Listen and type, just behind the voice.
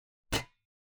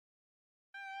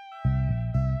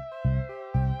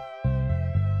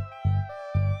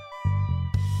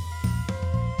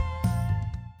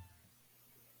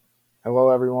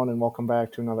Hello, everyone, and welcome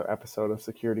back to another episode of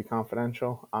Security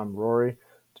Confidential. I'm Rory.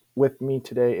 With me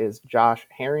today is Josh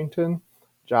Harrington.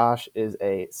 Josh is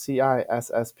a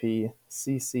CISSP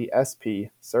CCSP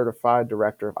certified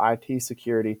director of IT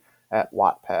security at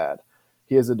Wattpad.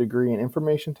 He has a degree in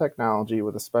information technology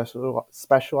with a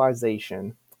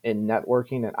specialization in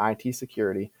networking and IT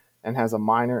security and has a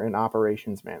minor in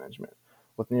operations management.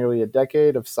 With nearly a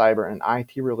decade of cyber and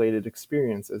IT related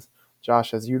experiences,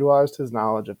 Josh has utilized his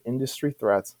knowledge of industry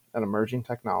threats and emerging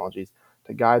technologies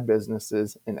to guide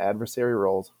businesses in adversary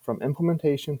roles from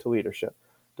implementation to leadership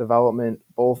development,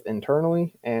 both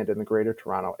internally and in the Greater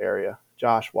Toronto Area.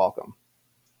 Josh, welcome.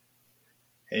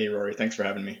 Hey, Rory, thanks for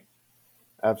having me.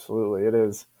 Absolutely, it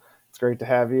is. It's great to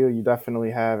have you. You definitely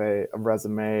have a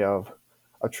resume of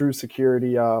a true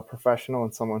security professional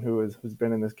and someone who's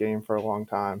been in this game for a long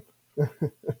time.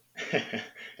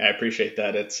 I appreciate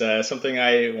that. It's something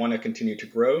I want to continue to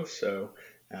grow. So,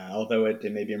 although it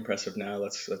may be impressive now,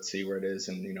 let's see where it is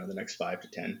in the next 5 to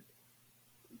 10.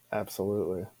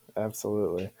 Absolutely,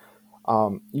 absolutely.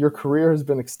 Your career has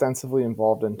been extensively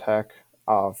involved in tech,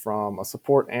 from a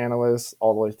support analyst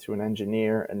all the way to an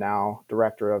engineer and now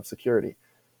director of security.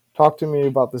 Talk to me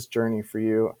about this journey for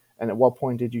you, and at what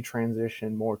point did you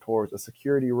transition more towards a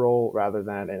security role rather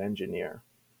than an engineer?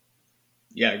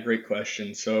 Yeah, great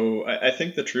question. So I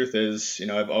think the truth is,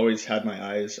 I've always had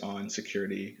my eyes on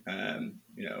security,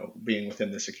 being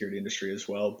within the security industry as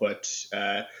well. But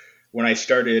when I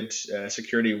started,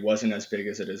 security wasn't as big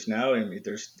as it is now. I mean,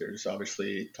 there's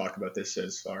obviously talk about this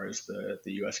as far as the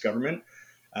U.S. government.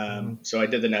 Hmm. So I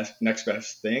did the next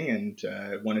best thing and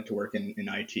wanted to work in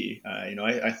IT.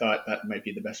 I thought that might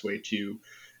be the best way to,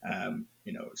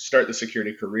 start the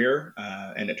security career,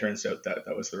 and it turns out that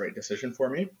that was the right decision for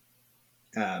me.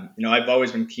 I've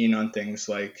always been keen on things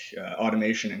like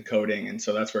automation and coding, and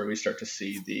so that's where we start to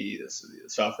see the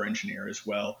software engineer as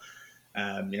well.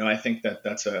 I think that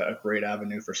that's a great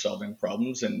avenue for solving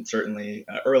problems, and certainly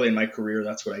early in my career,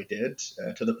 that's what I did,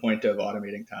 to the point of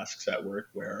automating tasks at work,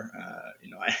 where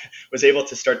I was able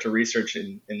to start to research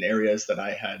in areas that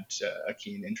I had a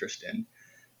keen interest in.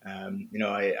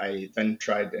 I then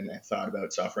tried and I thought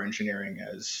about software engineering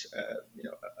as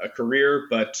a career,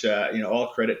 but all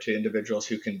credit to individuals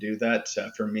who can do that.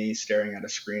 For me, staring at a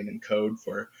screen and code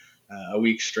for a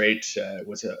week straight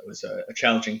was a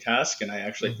challenging task, and I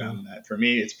actually Hmm. found that for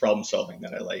me, it's problem solving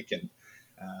that I like, and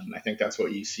I think that's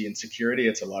what you see in security.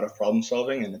 It's a lot of problem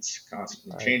solving, and it's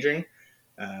constantly Right. changing.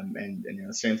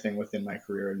 And same thing within my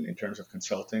career in terms of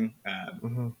consulting.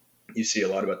 Hmm. You see a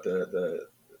lot about the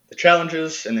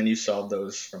challenges, and then you solve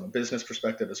those from a business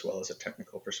perspective as well as a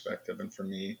technical perspective. And for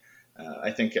me,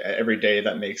 I think every day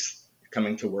that makes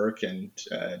coming to work and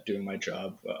doing my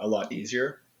job a lot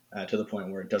easier, to the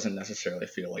point where it doesn't necessarily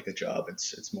feel like a job.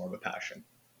 It's more of a passion.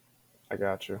 I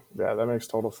got you. Yeah, that makes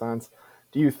total sense.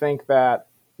 Do you think that,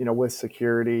 with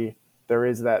security, there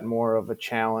is that more of a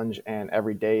challenge and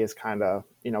every day is kind of,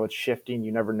 it's shifting.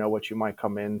 You never know what you might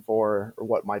come in for or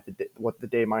what the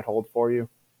day might hold for you?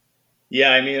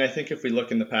 Yeah, I mean, I think if we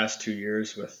look in the past 2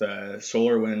 years with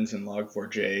SolarWinds and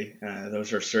Log4j,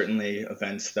 those are certainly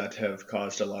events that have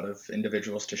caused a lot of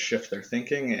individuals to shift their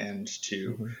thinking and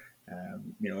to,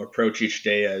 Hmm. approach each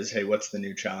day as, hey, what's the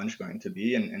new challenge going to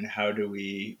be, and how do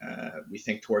we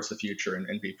think towards the future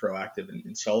and be proactive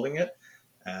in solving it.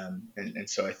 And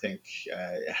so I think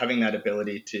having that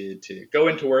ability to go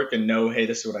into work and know, hey,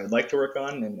 this is what I'd like to work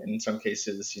on, and in some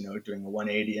cases, doing a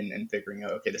 180 and figuring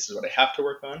out, okay, this is what I have to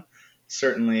work on,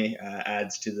 certainly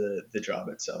adds to the job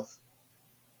itself.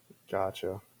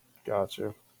 Gotcha.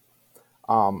 Gotcha.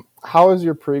 How has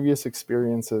your previous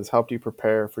experiences helped you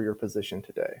prepare for your position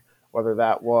today? Whether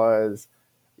that was,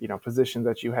 positions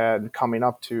that you had coming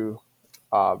up to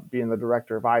being the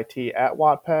director of IT at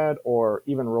Wattpad, or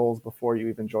even roles before you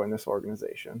even joined this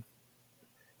organization.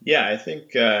 Yeah, I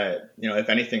think if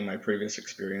anything, my previous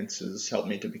experiences helped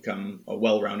me to become a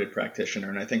well-rounded practitioner,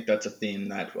 and I think that's a theme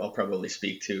that I'll probably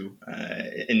speak to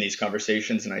in these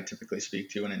conversations, and I typically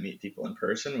speak to when I meet people in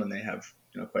person when they have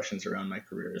questions around my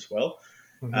career as well.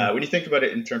 Hmm. When you think about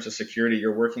it in terms of security,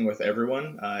 you're working with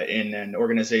everyone in an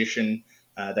organization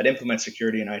that implements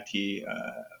security and IT.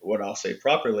 What I'll say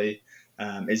properly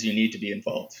is you need to be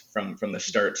involved from the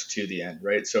start to the end,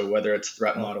 right? So whether it's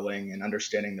threat Right. modeling and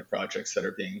understanding the projects that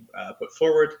are being put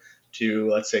forward, to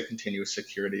let's say continuous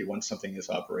security once something is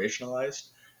operationalized.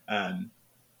 Um,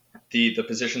 the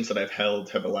positions that I've held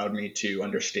have allowed me to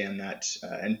understand that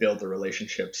and build the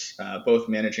relationships, both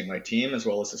managing my team as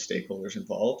well as the stakeholders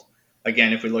involved.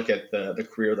 Again, if we look at the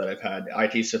career that I've had,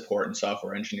 IT support and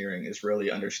software engineering is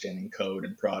really understanding code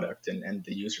and product and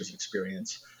the user's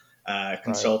experience. Right.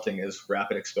 Consulting is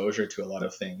rapid exposure to a lot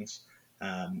of things.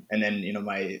 And then,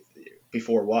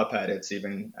 before Wattpad, it's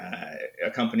even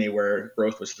a company where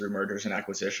growth was through mergers and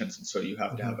acquisitions. And so you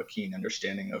have to Hmm. have a keen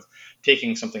understanding of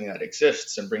taking something that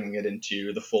exists and bringing it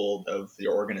into the fold of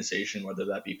your organization, whether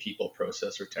that be people,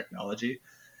 process, or technology.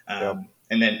 Yep.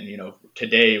 And then,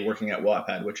 today working at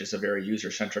Wattpad, which is a very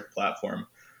user-centric platform,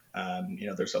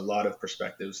 there's a lot of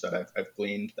perspectives that I've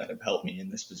gleaned that have helped me in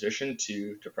this position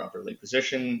to properly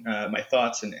position my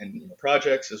thoughts and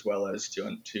projects, as well as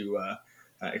to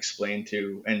explain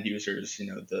to end users,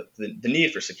 the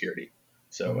need for security.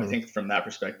 So I Hmm. think from that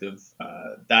perspective,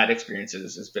 that experience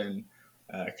has been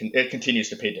it continues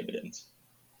to pay dividends.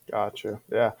 Gotcha.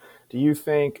 Yeah. Do you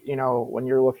think, when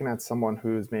you're looking at someone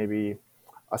who's maybe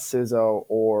a CISO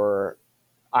or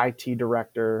IT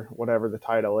director, whatever the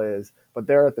title is, but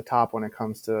they're at the top when it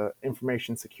comes to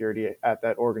information security at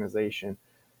that organization,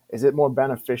 is it more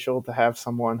beneficial to have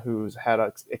someone who's had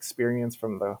experience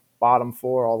from the bottom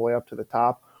floor all the way up to the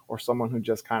top, or someone who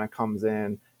just kind of comes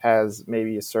in, has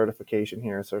maybe a certification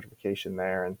here, a certification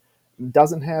there, and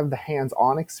doesn't have the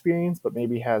hands-on experience, but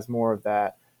maybe has more of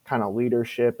that kind of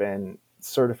leadership and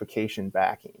certification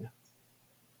backing?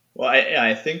 Well,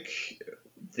 I think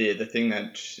the thing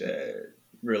that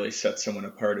really sets someone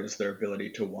apart is their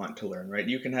ability to want to learn, right?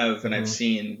 You can have, and I've Hmm.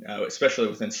 seen, especially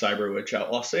within cyber, which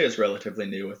I'll say is relatively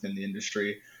new within the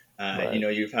industry. Right.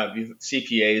 You've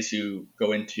CPAs who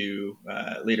go into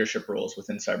leadership roles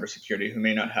within cybersecurity who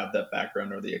may not have that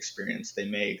background or the experience. They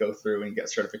may go through and get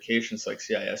certifications like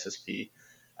CISSP,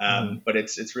 Hmm. but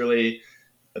it's really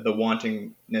the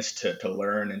wantingness to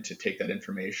learn and to take that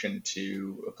information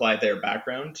to apply their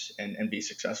background and be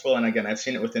successful. And again, I've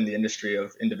seen it within the industry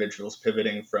of individuals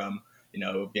pivoting from,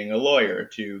 being a lawyer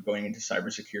to going into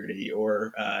cybersecurity,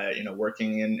 or,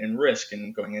 working in risk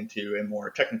and going into a more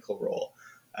technical role.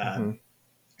 Hmm. Um,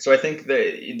 so I think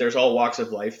that there's all walks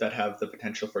of life that have the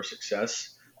potential for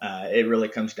success. It really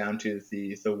comes down to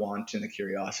the want and the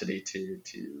curiosity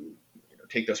to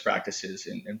take those practices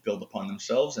and build upon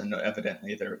themselves and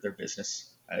evidently their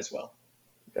business as well.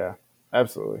 Yeah,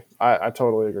 absolutely. I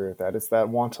totally agree with that. It's that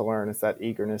want to learn. It's that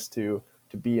eagerness to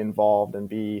be involved and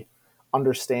be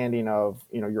understanding of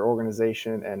your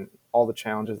organization and all the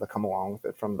challenges that come along with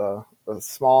it, from the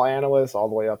small analyst all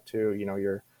the way up to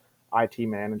your IT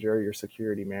manager, your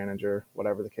security manager,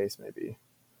 whatever the case may be.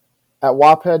 At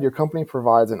Wattpad, your company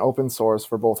provides an open source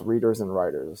for both readers and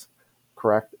writers,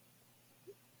 correct?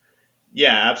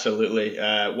 Yeah, absolutely.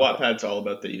 Okay. Wattpad's all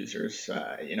about the users.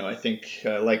 I think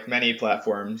like many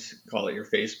platforms, call it your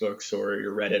Facebooks or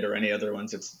your Reddit or any other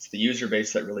ones, it's the user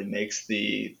base that really makes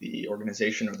the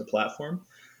organization or the platform.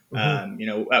 Hmm.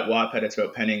 At Wattpad, it's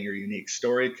about penning your unique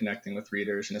story, connecting with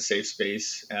readers in a safe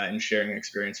space, and sharing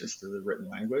experiences through the written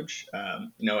language.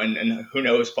 And who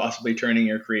knows, possibly turning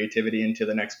your creativity into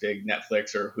the next big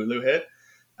Netflix or Hulu hit.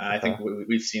 I Okay. think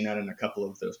we've seen that in a couple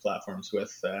of those platforms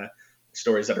with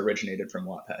stories that originated from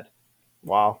Wattpad.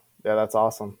 Wow. Yeah, that's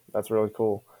awesome. That's really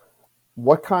cool.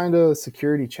 What kind of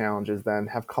security challenges then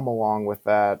have come along with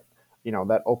that,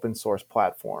 that open source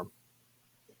platform?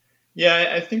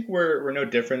 Yeah, I think we're no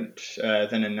different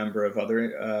than a number of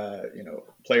other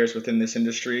players within this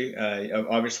industry.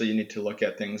 Obviously, you need to look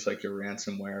at things like your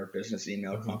ransomware, business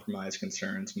email Hmm. compromise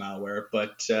concerns, malware.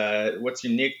 But what's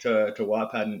unique to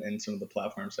Wattpad and some of the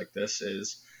platforms like this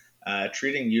is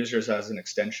treating users as an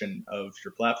extension of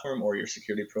your platform or your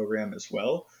security program as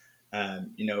well.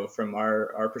 From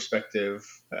our perspective,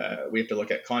 we have to look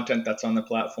at content that's on the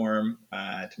platform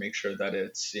to make sure that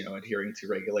it's adhering to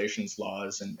regulations,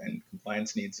 laws, and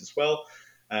compliance needs as well.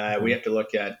 We Hmm. have to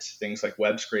look at things like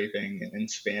web scraping and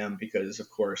spam because,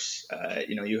 of course,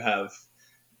 you have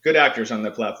good actors on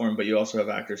the platform, but you also have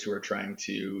actors who are trying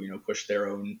to push their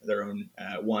own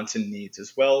wants and needs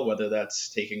as well, whether that's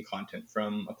taking content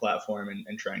from a platform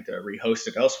and trying to rehost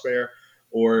it elsewhere,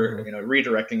 or Hmm.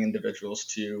 redirecting individuals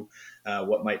to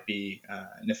what might be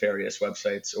nefarious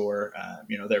websites or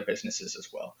their businesses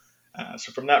as well.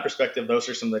 So from that perspective, those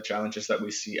are some of the challenges that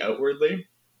we see outwardly.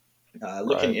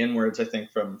 Looking Right. inwards, I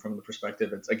think from the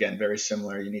perspective, it's again very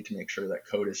similar. You need to make sure that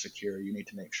code is secure. You need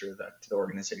to make sure that the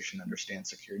organization understands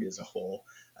security as a whole,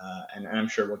 and I'm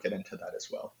sure we'll get into that as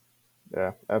well.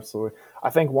 Yeah, absolutely. I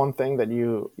think one thing that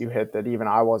you hit that even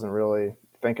I wasn't really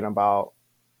thinking about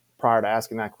prior to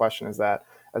asking that question is that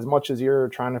as much as you're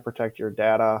trying to protect your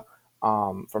data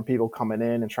from people coming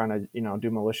in and trying to do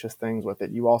malicious things with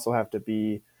it, you also have to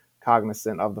be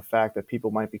cognizant of the fact that people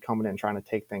might be coming in trying to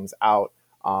take things out,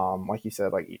 like you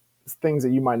said, like things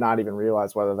that you might not even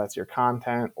realize, whether that's your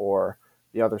content or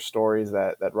the other stories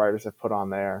that writers have put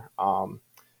on there,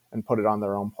 and put it on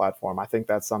their own platform. I think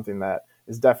that's something that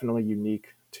is definitely unique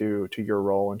to your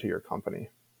role and to your company.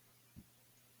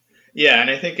 Yeah, and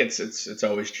I think it's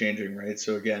always changing, right?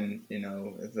 So again,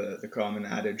 the common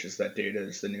adage is that data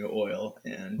is the new oil,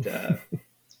 and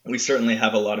we certainly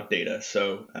have a lot of data.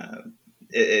 So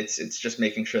it's just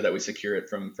making sure that we secure it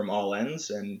from all ends,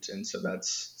 and so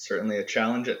that's certainly a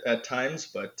challenge at times,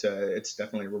 but it's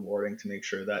definitely rewarding to make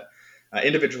sure that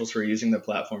individuals who are using the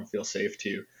platform feel safe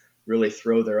to really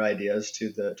throw their ideas to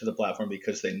the platform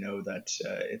because they know that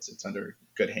it's under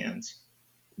good hands.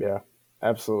 Yeah,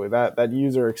 absolutely. That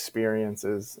user experience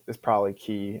is probably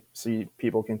key. So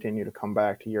people continue to come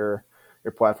back to your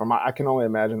platform. I can only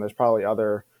imagine there's probably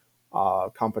other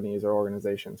companies or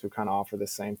organizations who kind of offer the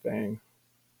same thing.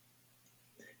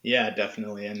 Yeah,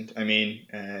 definitely. And I mean,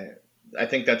 I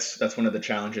think that's one of the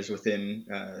challenges within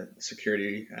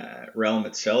security realm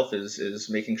itself is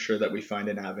making sure that we find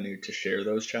an avenue to share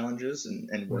those challenges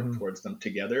and work Hmm. towards them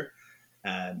together.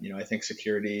 I think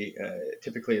security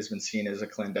typically has been seen as a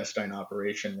clandestine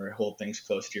operation where you hold things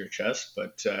close to your chest.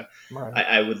 But Right.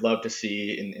 I would love to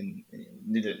see in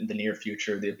the near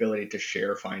future the ability to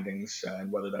share findings,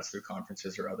 and whether that's through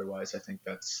conferences or otherwise. I think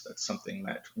that's something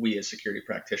that we as security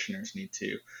practitioners need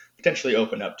to potentially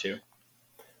open up to.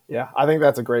 Yeah, I think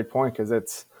that's a great point because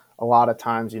it's a lot of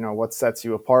times, what sets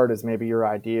you apart is maybe your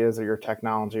ideas or your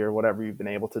technology or whatever you've been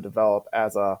able to develop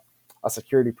as a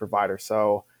security provider.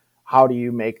 So, how do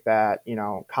you make that,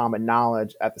 common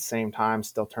knowledge at the same time,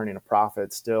 still turning a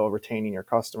profit, still retaining your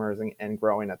customers and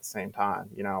growing at the same time?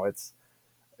 It's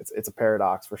a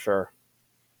paradox for sure.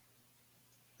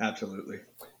 Absolutely.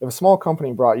 If a small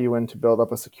company brought you in to build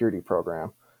up a security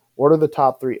program, what are the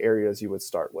top three areas you would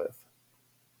start with?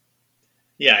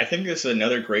 Yeah, I think this is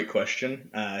another great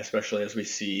question, especially as we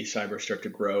see cyber start to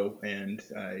grow, and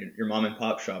your mom and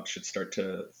pop shops should start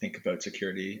to think about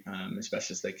security as best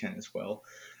as they can as well.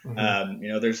 Hmm.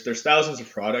 There's thousands of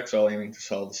products all aiming to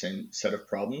solve the same set of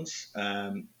problems,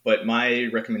 but my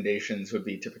recommendations would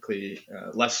be typically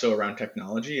less so around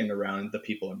technology and around the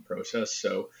people and process.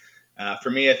 So.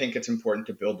 For me, I think it's important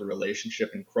to build a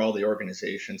relationship and crawl the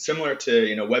organization, similar to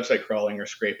website crawling or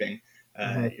scraping.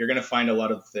 Hmm. You're going to find a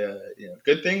lot of the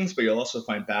good things, but you'll also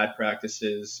find bad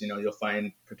practices. You'll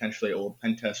find potentially old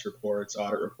pen test reports,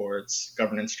 audit reports,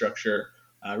 governance structure.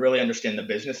 Really understand the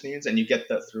business needs, and you get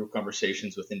that through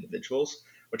conversations with individuals,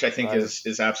 which I think Right.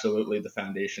 is absolutely the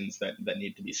foundations that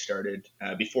need to be started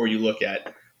before you look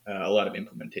at a lot of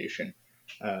implementation.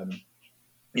 Um,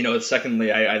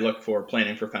 Secondly, I look for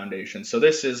planning for foundations. So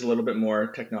this is a little bit more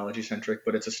technology centric,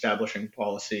 but it's establishing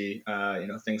policy,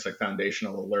 things like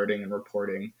foundational alerting and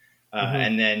reporting. Hmm.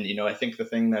 And then, I think the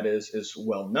thing that is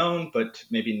well known, but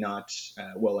maybe not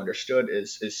well understood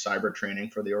is cyber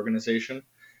training for the organization.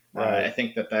 I Right.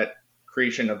 think that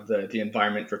creation of the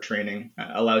environment for training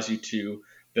allows you to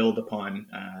build upon,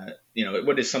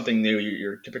 what is something new.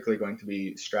 You're typically going to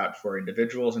be strapped for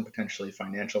individuals and potentially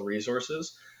financial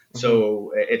resources. Hmm.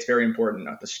 So it's very important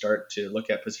at the start to look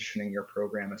at positioning your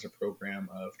program as a program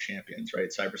of champions, right?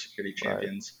 Cybersecurity Right.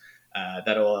 champions.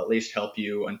 That'll at least help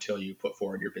you until you put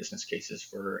forward your business cases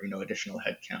for additional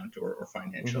headcount or Hmm.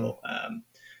 financial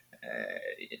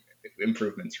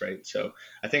improvements, right? So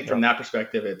I think from Yep. that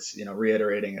perspective, it's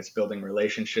reiterating it's building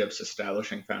relationships,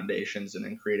 establishing foundations, and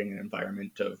then creating an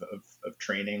environment of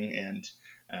training and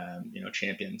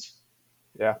champions.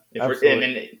 Yeah. If we're and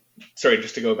Absolutely. then sorry,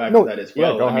 just to go back to No. that as Yeah.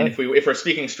 well. Go I mean, ahead. if we're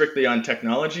speaking strictly on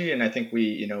technology, and I think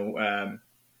we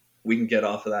can get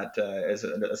off of that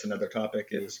as another topic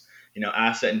is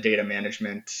asset and data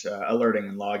management, alerting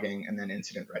and logging, and then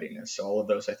incident readiness. So all of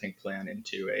those I think plan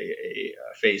into a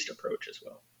phased approach as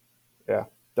well. Yeah,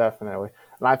 definitely.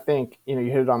 And I think, you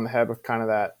hit it on the head with kind of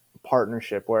that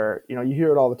partnership where, you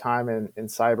hear it all the time in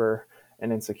cyber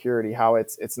and in security, how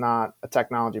it's not a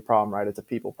technology problem, right? It's a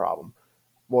people problem.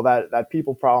 Well, that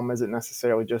people problem isn't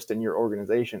necessarily just in your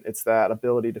organization. It's that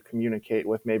ability to communicate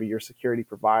with maybe your security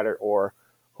provider or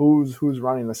who's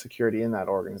running the security in that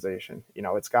organization.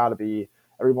 It's got to be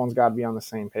everyone's got to be on the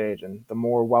same page. And the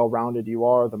more well-rounded you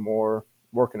are, the more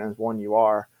working as one you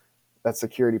are, that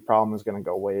security problem is going to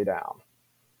go way down.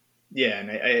 Yeah,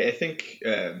 and I think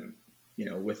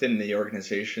within the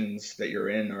organizations that you're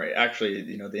in, or actually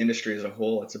the industry as a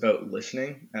whole, it's about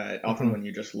listening. Often Hmm. when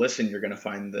you just listen, you're going to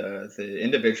find the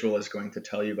individual is going to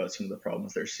tell you about some of the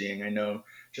problems they're seeing. I know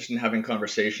just in having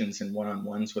conversations and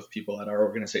one-on-ones with people at our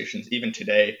organizations, even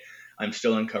today, I'm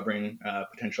still uncovering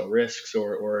potential risks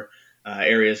or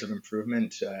areas of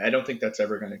improvement. I don't think that's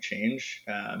ever going to change.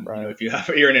 Right. If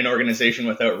you're in an organization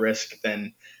without risk,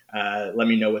 then let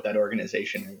me know what that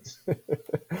organization is.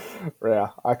 Yeah,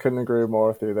 I couldn't agree more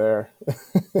with you there.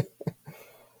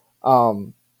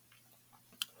 Um,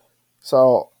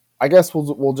 So I guess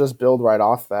we'll just build right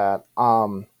off that.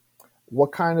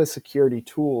 What kind of security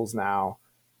tools now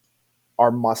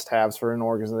are must-haves for an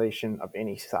organization of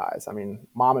any size? I mean,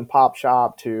 mom and pop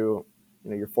shop to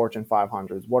your Fortune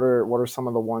 500s. What are some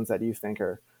of the ones that you think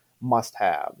are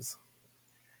must-haves?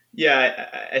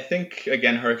 Yeah, I think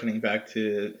again, harkening back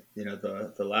to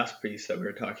the last piece that we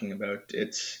were talking about,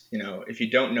 it's if you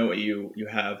don't know what you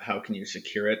have, how can you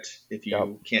secure it? If Yep.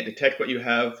 you can't detect what you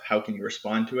have, how can you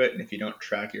respond to it? And if you don't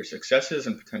track your successes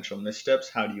and potential missteps,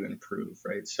 how do you improve,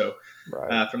 right? So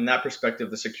Right. from that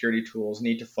perspective, the security tools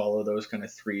need to follow those kind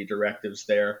of three directives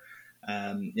there.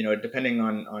 Depending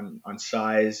on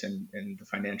size and the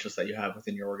financials that you have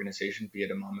within your organization, be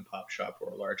it a mom and pop shop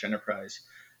or a large enterprise.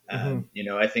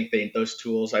 Mm-hmm. I think those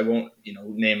tools, I won't,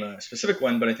 name a specific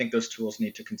one, but I think those tools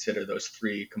need to consider those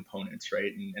three components,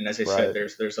 right? And as I said, Right.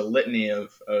 there's a litany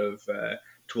of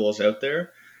tools out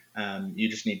there. You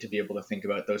just need to be able to think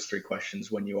about those three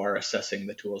questions when you are assessing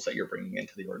the tools that you're bringing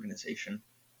into the organization.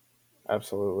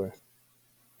 Absolutely.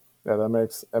 Yeah,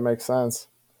 that makes sense.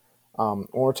 When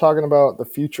we're talking about the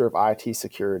future of IT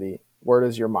security, where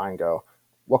does your mind go?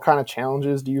 What kind of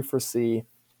challenges do you foresee?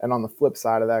 And on the flip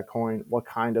side of that coin, what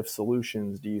kind of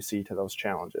solutions do you see to those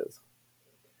challenges?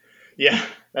 Yeah,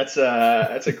 that's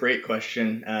a great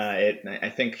question.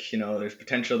 I think there's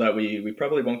potential that we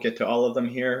probably won't get to all of them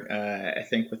here. I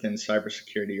think within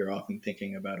cybersecurity, you're often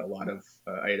thinking about a lot of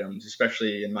items,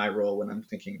 especially in my role when I'm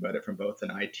thinking about it from both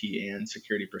an IT and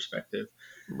security perspective.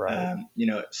 Right.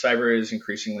 Cyber is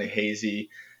increasingly hazy.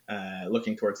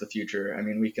 Looking towards the future, I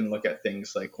mean, we can look at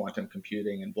things like quantum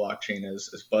computing and blockchain as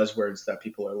buzzwords that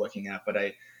people are looking at, but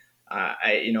I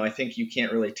think you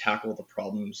can't really tackle the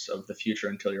problems of the future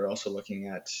until you're also looking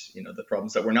at the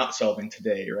problems that we're not solving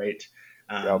today, right?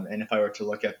 Yep. And if I were to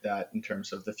look at that in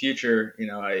terms of the future,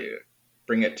 I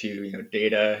bring it to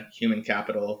data, human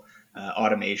capital,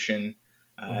 automation,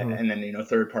 Mm-hmm. and then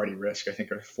third party risk. I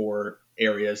think are four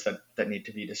areas that need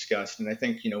to be discussed. And I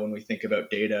think when we think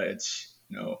about data, it's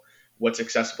what's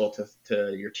accessible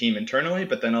to your team internally,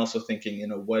 but then also thinking,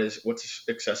 what's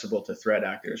accessible to threat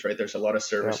actors, right? There's a lot of Yep.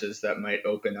 services that might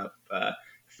open up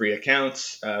free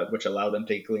accounts, which allow them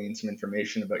to glean some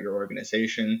information about your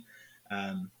organization.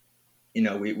 Um,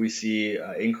 we see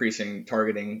increasing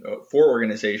targeting for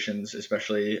organizations,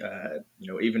 especially,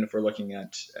 even if we're looking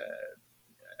at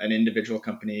an individual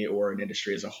company or an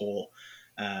industry as a whole.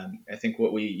 I think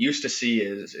what we used to see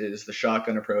is the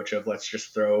shotgun approach of let's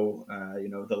just throw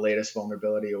the latest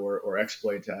vulnerability or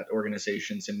exploit at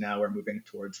organizations, and now we're moving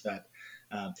towards that.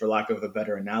 For lack of a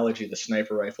better analogy, the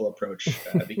sniper rifle approach,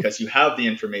 because you have the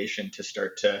information to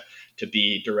start to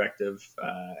be directive.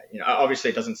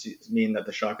 Obviously, it doesn't mean that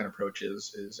the shotgun approach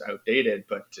is outdated,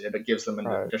 but it gives them an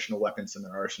Right. additional weapons in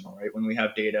their arsenal. Right? When we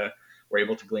have data, we're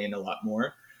able to glean a lot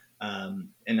more.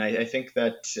 And I think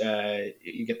that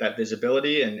you get that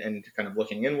visibility and kind of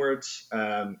looking inwards.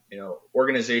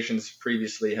 Organizations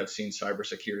previously have seen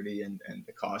cybersecurity and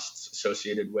the costs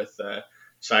associated with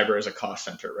cyber as a cost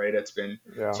center, right? It's been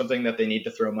Yeah. something that they need to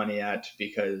throw money at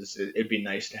because it'd be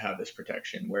nice to have this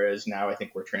protection. Whereas now I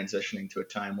think we're transitioning to a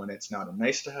time when it's not a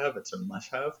nice to have, it's a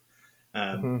must have.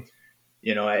 Um,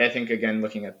 Mm-hmm. I think again,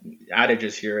 looking at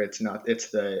adages here, it's not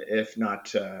if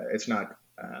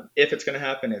it's going to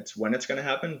happen, it's when it's going to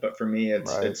happen. But for me,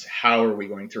 Right. it's how are we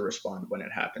going to respond when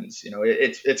it happens?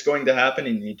 It's going to happen,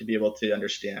 and you need to be able to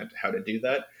understand how to do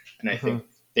that. And I Mm-hmm. think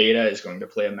data is going to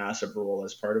play a massive role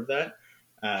as part of that.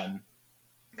 Um,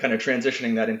 Kind of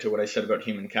transitioning that into what I said about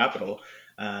human capital.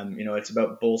 It's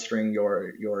about bolstering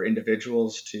your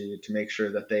individuals to make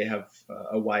sure that they have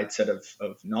a wide set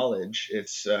of knowledge.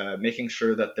 It's making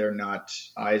sure that they're not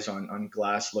eyes on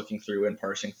glass, looking through and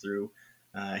parsing through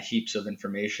heaps of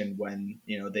information when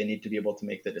they need to be able to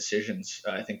make the decisions.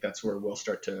 I think that's where we'll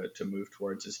start to move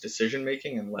towards is decision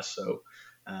making, and less so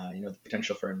the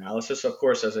potential for analysis. Of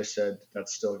course, as I said,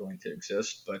 that's still going to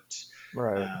exist, but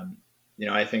Right. um,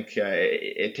 I think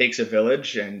it takes a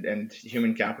village, and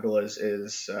human capital is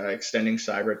extending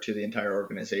cyber to the entire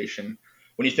organization.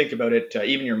 When you think about it,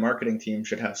 even your marketing team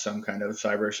should have some kind of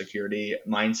cybersecurity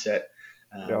mindset,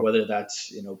 Yep. whether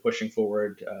that's pushing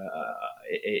forward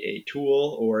a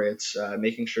tool, or it's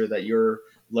making sure that you're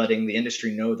letting the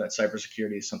industry know that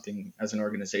cybersecurity is something as an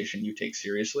organization you take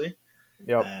seriously.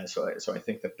 Yep. So I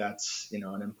think that's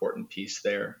an important piece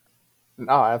there.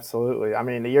 No, absolutely. I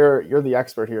mean, you're the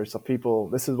expert here, so people,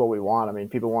 this is what we want. I mean,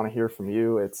 people want to hear from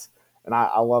you. And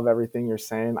I love everything you're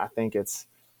saying. I think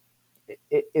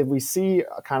if we see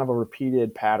a kind of a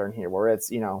repeated pattern here, where it's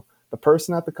the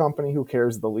person at the company who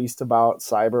cares the least about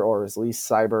cyber or is least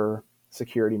cyber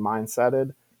security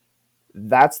mindseted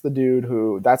that's the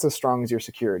dude that's as strong as your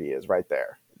security is right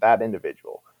there. That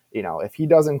individual. If he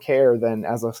doesn't care, then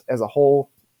as a whole,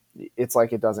 it's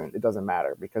like it doesn't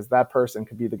matter, because that person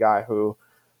could be the guy who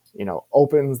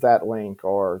opens that link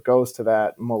or goes to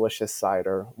that malicious site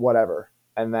or whatever.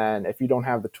 And then if you don't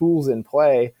have the tools in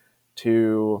play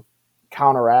to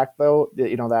counteract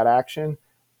that action,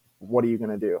 what are you going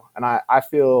to do? And I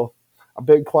feel a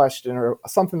big question, or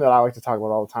something that I like to talk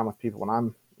about all the time with people when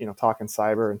I'm, talking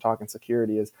cyber and talking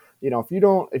security, is, if you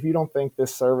don't think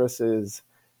this service is,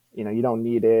 you don't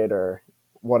need it, or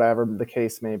whatever the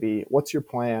case may be, what's your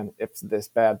plan if this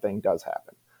bad thing does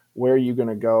happen? Where are you going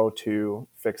to go to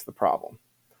fix the problem?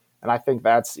 And I think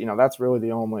that's really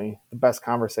the best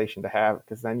conversation to have,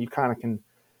 because then you kind of can,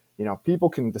 people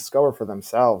can discover for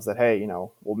themselves that, hey,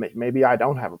 well, maybe I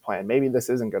don't have a plan. Maybe this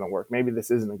isn't going to work. Maybe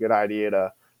this isn't a good idea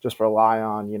to just rely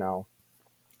on,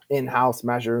 in-house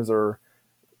measures or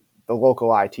the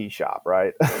local IT shop,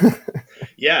 right?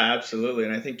 Yeah, absolutely.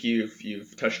 And I think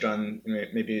you've touched on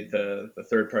maybe the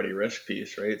third party risk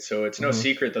piece, right? So it's no Mm-hmm.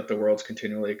 secret that the world's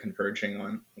continually converging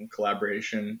on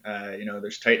collaboration.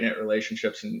 There's tight knit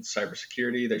relationships in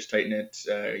cybersecurity. There's tight knit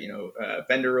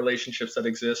vendor relationships that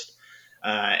exist.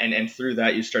 And through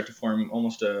that, you start to form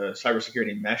almost a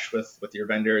cybersecurity mesh with your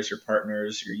vendors, your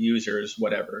partners, your users,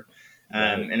 whatever.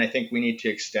 Right. And I think we need to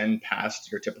extend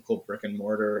past your typical brick and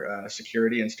mortar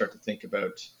security and start to think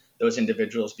about those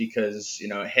individuals, because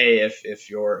hey, if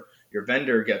your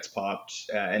vendor gets popped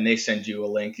and they send you a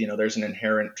link, there's an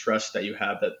inherent trust that you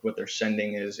have that what they're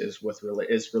sending is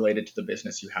related to the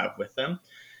business you have with them.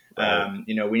 Right.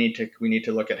 We need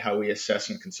to look at how we assess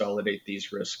and consolidate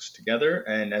these risks together.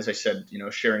 And as I said,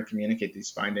 share and communicate these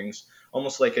findings,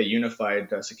 almost like a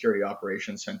unified security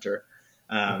operations center.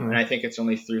 Mm-hmm. And I think it's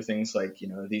only through things like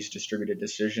these distributed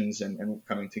decisions and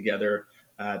coming together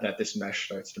that this mesh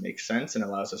starts to make sense and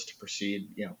allows us to proceed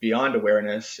beyond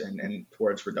awareness and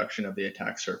towards reduction of the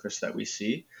attack surface that we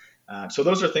see. So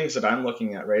those are things that I'm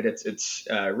looking at, right? It's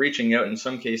reaching out in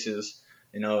some cases.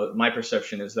 My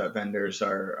perception is that vendors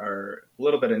are a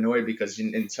little bit annoyed because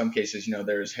in some cases,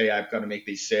 there's, hey, I've got to make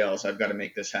these sales, I've got to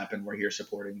make this happen. We're here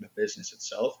supporting the business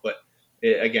itself, but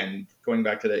again, going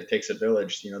back to that, it takes a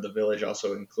village. The village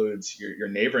also includes your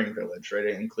neighboring village, right?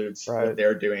 It includes what Right.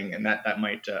 they're doing, and that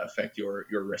might affect your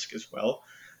risk as well.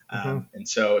 Mm-hmm. And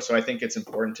so I think it's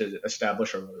important to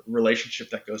establish a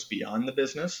relationship that goes beyond the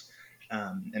business.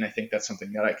 And I think that's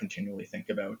something that I continually think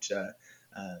about.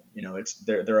 It's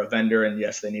they're a vendor, and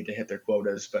yes, they need to hit their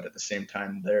quotas, but at the same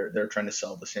time, they're trying to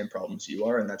solve the same problems you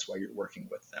are, and that's why you're working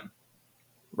with them.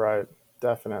 Right.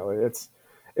 Definitely.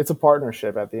 It's a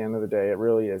partnership at the end of the day. It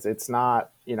really is. It's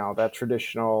not, that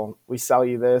traditional, we sell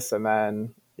you this and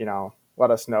then,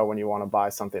 let us know when you want to buy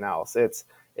something else. It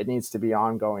needs to be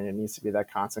ongoing. It needs to be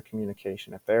that constant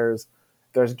communication. If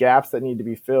there's gaps that need to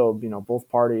be filled, both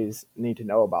parties need to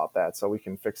know about that so we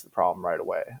can fix the problem right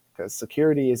away. Because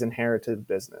security is inherited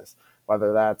business,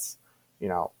 whether that's,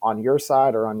 on your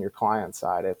side or on your client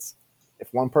side.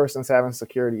 If one person's having a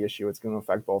security issue, it's going to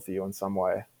affect both of you in some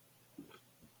way.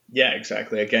 Yeah,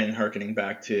 exactly. Again, harkening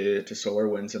back to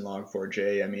SolarWinds and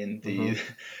Log4j, I mean Mm-hmm.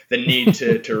 the need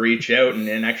to reach out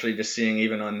and actually just seeing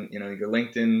even on your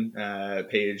LinkedIn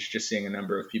page, just seeing a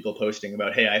number of people posting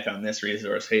about, hey, I found this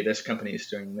resource, hey, this company is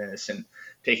doing this, and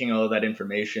taking all of that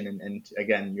information and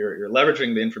again, you're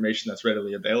leveraging the information that's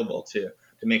readily available to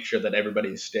make sure that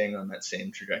everybody is staying on that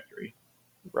same trajectory.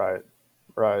 Right.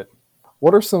 Right.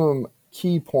 What are some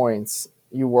key points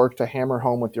you work to hammer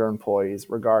home with your employees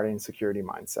regarding security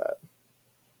mindset?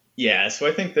 Yeah, so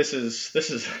I think this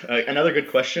is another good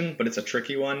question, but it's a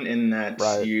tricky one in that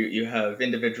Right. you have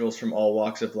individuals from all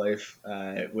walks of life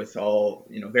with all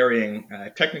varying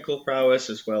technical prowess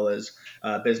as well as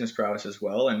business prowess as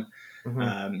well, and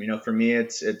Mm-hmm. for me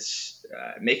it's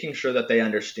making sure that they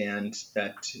understand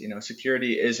that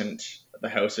security isn't the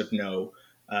house of no.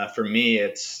 For me,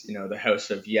 it's the house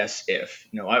of yes if.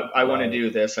 I want to Right. do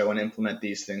this. I want to implement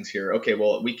these things here. Okay,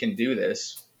 well we can do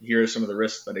this. Here are some of the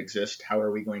risks that exist. How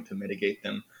are we going to mitigate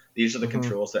them? These are the Mm-hmm.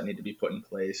 controls that need to be put in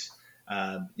place.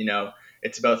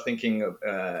 It's about thinking of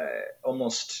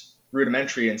almost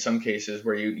rudimentary in some cases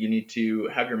where you need to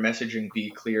have your messaging be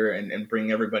clear and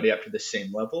bring everybody up to the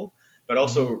same level, but Mm-hmm.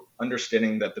 also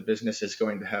understanding that the business is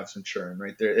going to have some churn,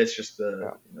 right? There, it's just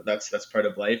Yeah. that's part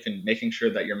of life, and making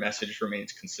sure that your message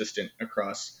remains consistent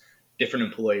across different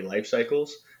employee life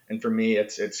cycles. And for me,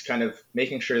 it's kind of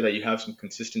making sure that you have some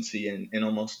consistency in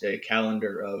almost a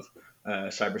calendar of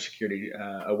cybersecurity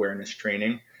awareness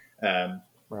training. Um,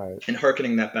 Right. and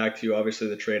harkening that back to obviously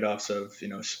the trade-offs of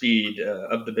speed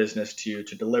of the business to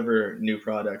deliver new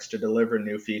products, to deliver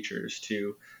new features,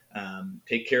 to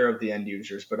take care of the end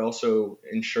users, but also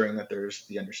ensuring that there's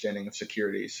the understanding of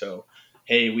security. So,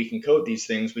 hey, we can code these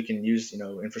things, we can use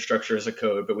infrastructure as a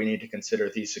code, but we need to consider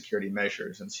these security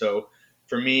measures. And so,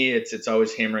 for me, it's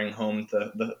always hammering home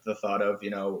the thought of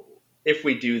if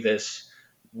we do this,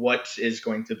 what is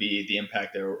going to be the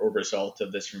impact or result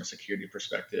of this from a security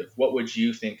perspective? What would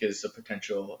you think is a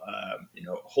potential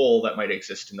hole that might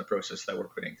exist in the process that we're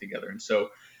putting together? And so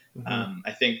Hmm.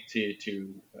 I think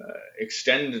to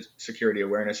extend security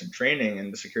awareness and training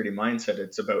and the security mindset,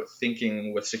 it's about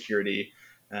thinking with security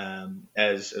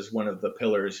as one of the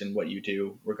pillars in what you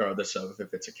do, regardless of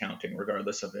if it's accounting,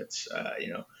 regardless of its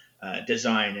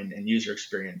design and user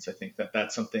experience. I think that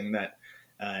that's something that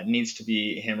needs to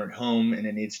be hammered home, and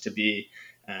it needs to be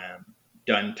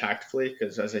done tactfully,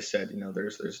 because as I said,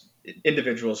 there's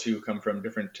individuals who come from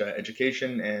different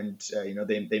education, and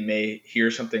they may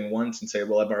hear something once and say,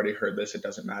 well, I've already heard this, it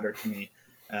doesn't matter to me.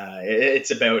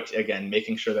 It's about, again,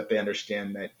 making sure that they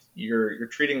understand that you're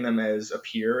treating them as a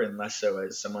peer and less so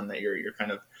as someone that you're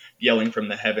kind of yelling from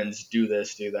the heavens, do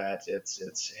this, do that.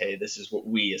 It's hey, this is what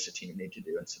we as a team need to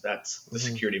do. And so that's the Hmm.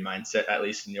 security mindset, at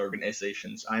least in the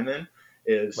organizations I'm in,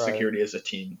 is Right. security as a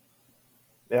team.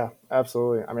 Yeah,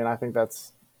 absolutely. I mean, I think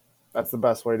that's the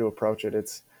best way to approach it.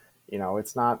 It's,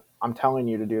 it's not I'm telling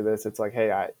you to do this. It's like,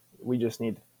 hey, we just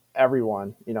need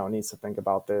everyone, needs to think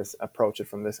about this, approach it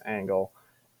from this angle.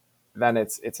 Then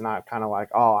it's not kind of like,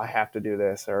 oh, I have to do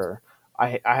this, or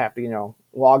I have to,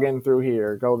 log in through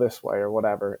here, go this way, or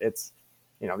whatever. It's,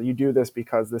 you do this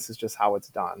because this is just how it's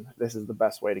done. This is the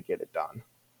best way to get it done.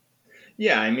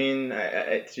 Yeah, I mean,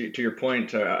 to your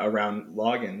point around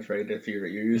logins, right? If you're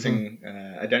Hmm. using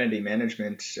identity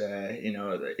management,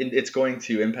 it's going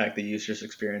to impact the user's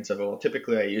experience of, well,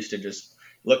 typically I used to just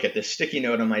look at this sticky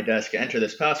note on my desk, enter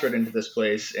this password into this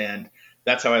place, and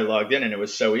that's how I logged in, and it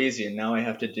was so easy. And now I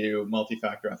have to do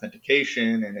multi-factor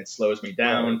authentication, and it slows me Right.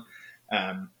 down.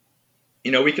 Um,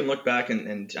 we can look back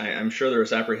and I'm sure there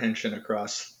was apprehension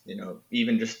across,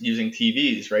 even just using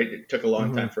TVs, right? It took a long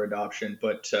Hmm. time for adoption,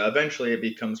 but eventually it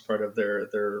becomes part of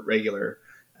their regular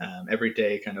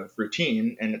everyday kind of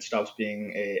routine, and it stops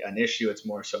being an issue. It's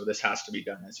more so this has to be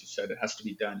done, as you said, it has to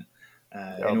be done in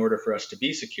Yep. order for us to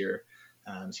be secure.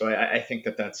 So I think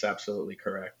that that's absolutely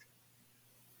correct.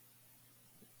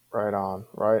 Right on.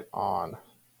 Right on.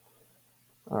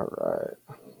 All right.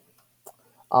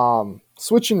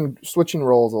 Switching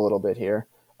roles a little bit here.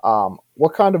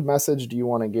 What kind of message do you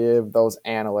want to give those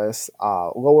analysts,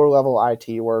 lower level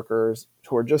IT workers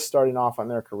who are just starting off on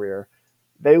their career?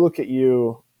 They look at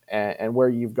you and where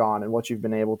you've gone and what you've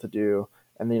been able to do,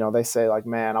 and they say like,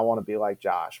 "Man, I want to be like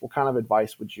Josh." What kind of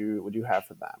advice would you have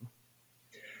for them?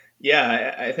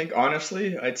 Yeah, I think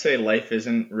honestly, I'd say life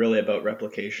isn't really about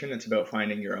replication. It's about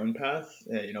finding your own path.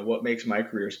 What makes my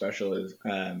career special is,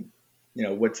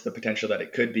 what's the potential that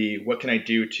it could be? What can I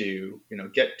do to,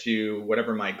 get to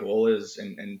whatever my goal is?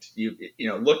 And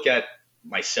look at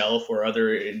myself or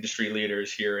other industry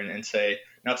leaders here and say,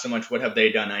 not so much what have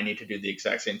they done? I need to do the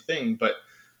exact same thing, but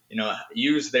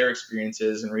use their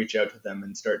experiences and reach out to them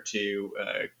and start to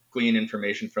glean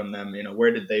information from them.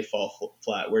 Where did they fall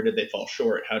flat? Where did they fall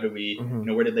short? How do we,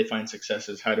 Hmm. where did they find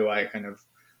successes? How do I kind of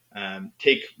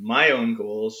take my own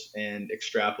goals and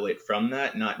extrapolate from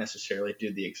that, not necessarily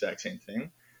do the exact same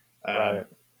thing. Right.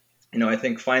 Um, I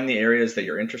think find the areas that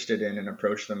you're interested in and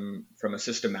approach them from a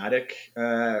systematic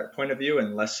point of view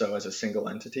and less so as a single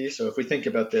entity. So if we think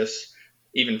about this,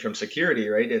 even from security,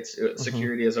 right? It's Hmm.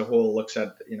 security as a whole looks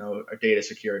at data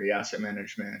security, asset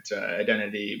management,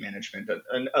 identity management,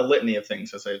 a litany of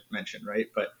things, as I mentioned, right?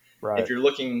 But if Right. you're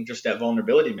looking just at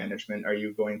vulnerability management, are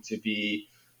you going to be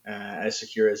as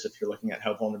secure as if you're looking at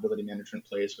how vulnerability management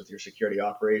plays with your security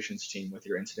operations team, with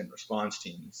your incident response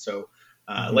team? So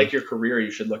Hmm. like your career,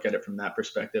 you should look at it from that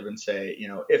perspective and say,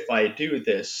 if I do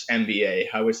this MBA,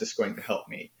 how is this going to help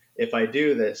me? If I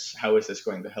do this, how is this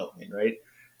going to help me? Right?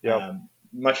 Yep.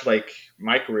 Much like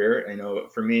my career,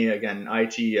 for me, again,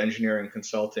 IT, engineering,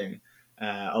 consulting,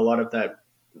 a lot of that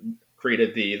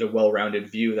created the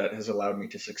well-rounded view that has allowed me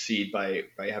to succeed by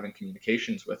having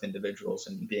communications with individuals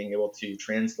and being able to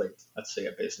translate, let's say,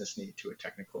 a business need to a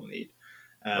technical need.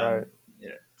 Right. Um,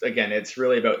 Again, it's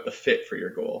really about the fit for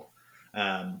your goal.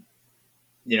 Um,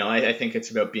 I think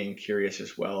it's about being curious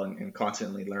as well and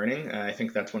constantly learning. I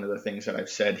think that's one of the things that I've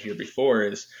said here before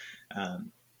is,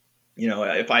 um,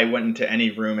 if I went into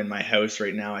any room in my house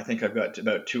right now, I think I've got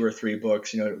about two or three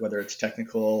books, whether it's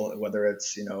technical, whether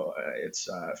it's, it's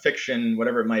fiction,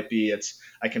 whatever it might be,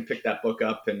 I can pick that book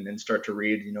up and start to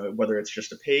read, whether it's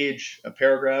just a page, a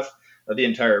paragraph, or the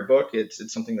entire book. It's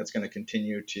something that's going to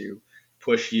continue to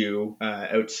push you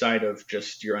outside of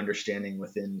just your understanding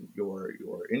within your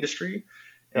industry.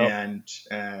 Yep. And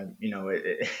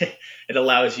it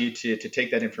allows you to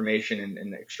take that information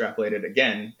and extrapolate it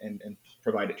again and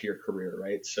provide it to your career,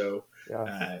 right? So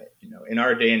Yeah. in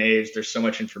our day and age, there's so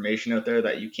much information out there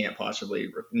that you can't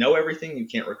possibly know everything, you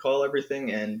can't recall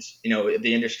everything, and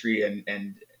the industry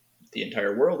and the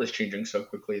entire world is changing so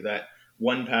quickly that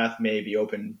one path may be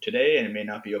open today and it may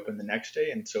not be open the next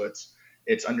day, and so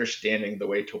it's understanding the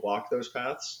way to walk those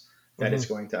paths that is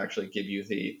going to actually give you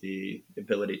the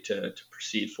ability to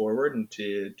proceed forward and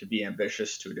to be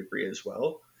ambitious to a degree as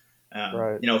well.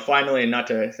 Right. Finally, and not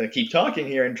to keep talking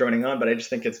here and droning on, but I just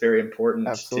think it's very important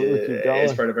Absolutely. Keep to,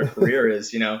 as going. part of a career,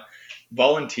 is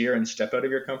volunteer and step out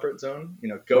of your comfort zone.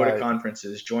 Go to Right.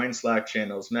 conferences, join Slack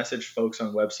channels, message folks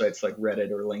on websites like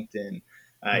Reddit or LinkedIn.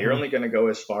 You're only going to go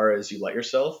as far as you let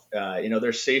yourself.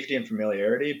 There's safety and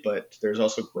familiarity, but there's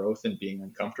also growth in being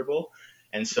uncomfortable.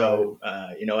 And so,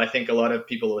 I think a lot of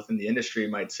people within the industry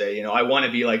might say, I want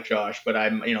to be like Josh, but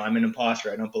I'm an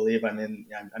imposter. I don't believe I'm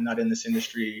not in this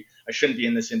industry. I shouldn't be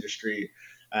in this industry.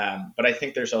 But I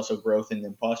think there's also growth in the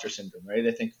imposter syndrome, right?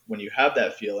 I think when you have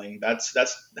that feeling, that's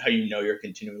how you're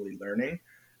continually learning.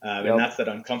 Yep. And that's that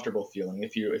uncomfortable feeling.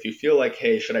 If you feel like,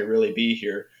 hey, should I really be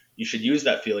here? You should use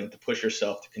that feeling to push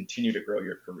yourself to continue to grow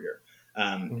your career.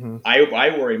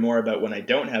 I worry more about when I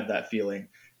don't have that feeling,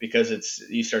 because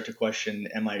you start to question,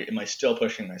 am I still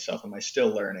pushing myself? Am I still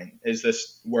learning? Is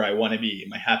this where I want to be?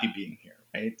 Am I happy being here?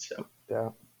 Right. So yeah,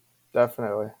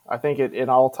 definitely. I think it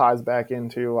all ties back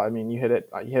into, I mean, you hit it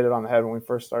on the head when we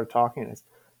first started talking. It's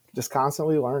just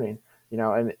constantly learning,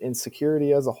 and in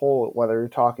security as a whole, whether you're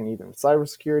talking even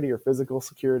cybersecurity or physical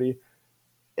security,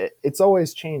 it's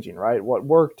always changing, right? What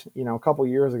worked, a couple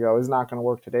years ago is not going to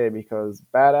work today, because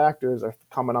bad actors are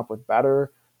coming up with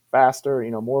better, faster,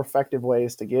 more effective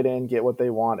ways to get in, get what they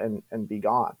want, and be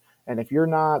gone. And if you're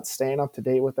not staying up to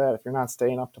date with that, if you're not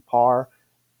staying up to par,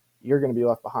 you're going to be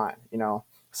left behind.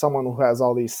 Someone who has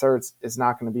all these certs is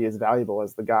not going to be as valuable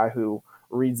as the guy who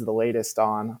reads the latest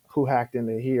on who hacked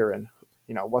into here and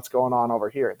what's going on over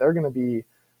here. They're going to be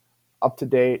up to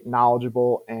date,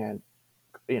 knowledgeable, and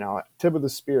tip of the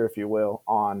spear, if you will,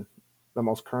 on the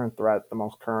most current threat, the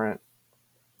most current,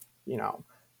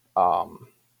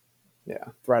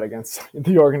 threat against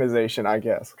the organization, I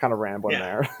guess. Kind of rambling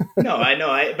there. No, I know,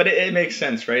 but it makes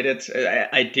sense, right?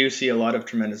 I do see a lot of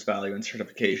tremendous value in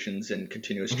certifications and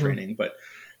continuous training,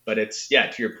 but it's,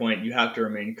 to your point, you have to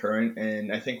remain current.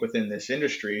 And I think within this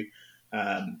industry,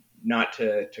 not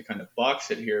to kind of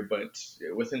box it here, but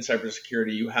within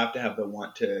cybersecurity, you have to have the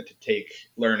want to take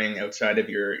learning outside of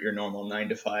your normal 9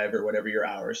 to 5 or whatever your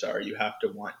hours are. You have to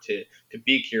want to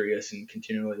be curious and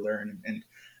continually learn. And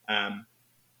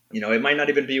it might not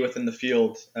even be within the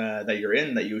field that you're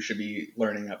in that you should be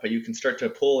learning at, but you can start to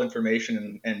pull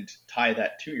information and tie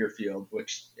that to your field,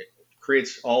 which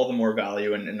creates all the more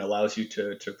value and allows you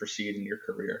to proceed in your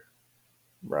career.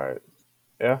 Right.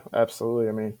 Yeah, absolutely.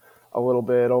 I mean, a little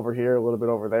bit over here, a little bit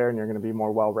over there, and you're going to be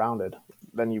more well-rounded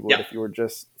than you would if you were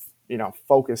just,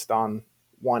 focused on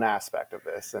one aspect of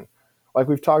this. And like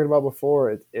we've talked about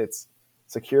before, it's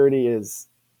security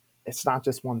it's not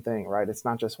just one thing, right? It's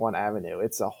not just one avenue.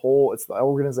 It's a whole, it's the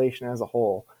organization as a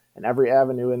whole. And every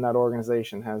avenue in that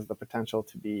organization has the potential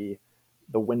to be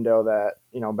the window that,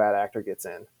 bad actor gets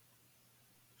in.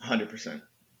 100%.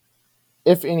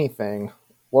 If anything,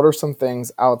 what are some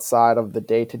things outside of the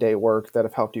day-to-day work that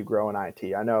have helped you grow in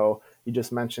IT? I know you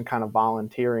just mentioned kind of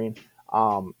volunteering.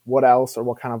 What else, or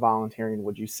what kind of volunteering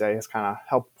would you say has kind of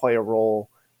helped play a role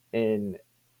in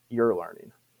your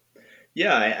learning?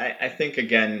 Yeah, I think,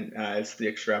 again, it's the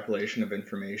extrapolation of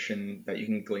information that you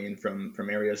can glean from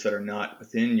areas that are not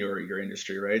within your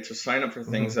industry, right? So sign up for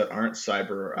things that aren't cyber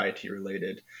or IT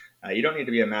related. You don't need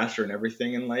to be a master in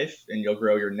everything in life, and you'll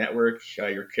grow your network,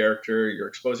 your character. You're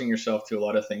exposing yourself to a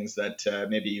lot of things that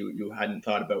maybe you hadn't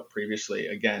thought about previously.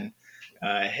 Again,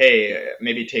 hey,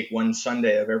 maybe take one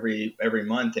Sunday of every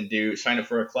month and sign up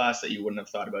for a class that you wouldn't have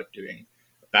thought about doing.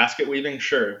 Basket weaving,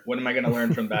 sure. What am I going to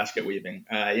learn from basket weaving?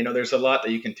 There's a lot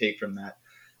that you can take from that.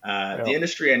 The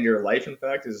industry and your life, in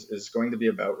fact, is going to be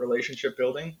about relationship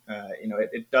building.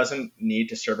 It doesn't need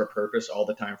to serve a purpose all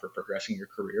the time for progressing your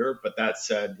career. But that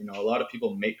said, a lot of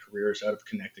people make careers out of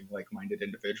connecting like-minded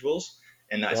individuals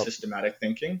and that systematic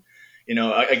thinking.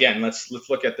 Again, let's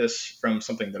look at this from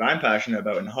something that I'm passionate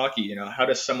about in hockey. How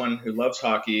does someone who loves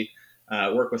hockey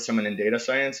work with someone in data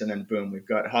science, and then boom, we've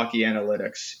got hockey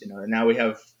analytics. And now we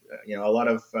have a lot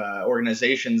of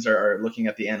organizations are looking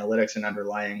at the analytics and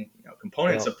underlying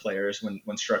components of players when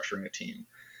structuring a team.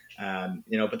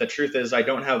 But the truth is, I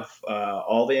don't have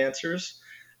all the answers.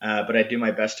 but I do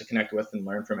my best to connect with and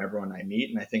learn from everyone I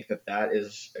meet. And I think that that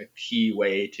is a key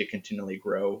way to continually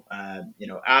grow.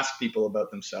 Ask people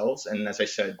about themselves. And as I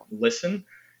said, listen.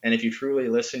 And if you truly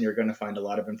listen, you're going to find a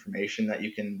lot of information that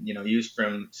you can, use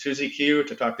from Susie Q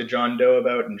to talk to John Doe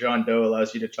about, and John Doe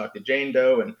allows you to talk to Jane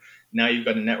Doe. And now you've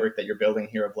got a network that you're building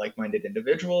here of like-minded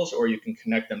individuals, or you can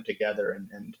connect them together.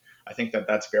 And I think that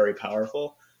that's very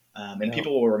powerful. And Yeah.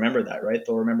 people will remember that, right?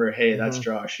 They'll remember, hey, that's Hmm.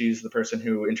 Josh. He's the person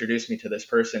who introduced me to this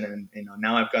person, and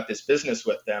now I've got this business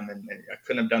with them, and I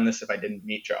couldn't have done this if I didn't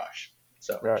meet Josh.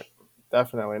 So, Right.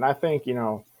 Definitely. And I think,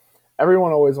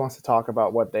 everyone always wants to talk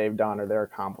about what they've done or their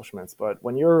accomplishments, but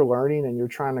when you're learning and you're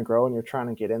trying to grow and you're trying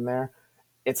to get in there,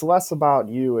 it's less about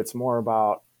you. It's more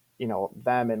about,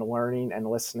 them and learning and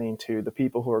listening to the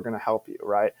people who are going to help you,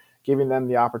 right? Giving them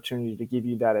the opportunity to give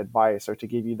you that advice or to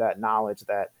give you that knowledge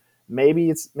that maybe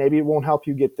it won't help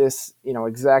you get this,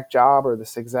 exact job or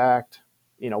this exact,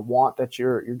 want that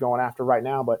you're going after right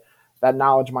now, but that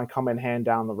knowledge might come in hand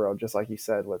down the road, just like you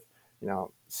said with,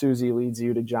 Susie leads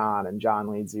you to John and John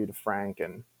leads you to Frank,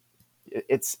 and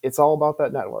it's all about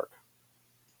that network.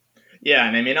 yeah,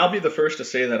 and I mean, I'll be the first to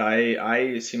say that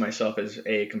I see myself as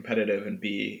A, competitive, and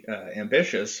B,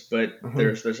 ambitious. But Hmm.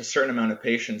 there's a certain amount of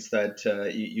patience that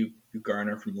you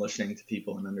garner from listening to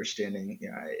people and understanding.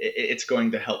 It's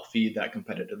going to help feed that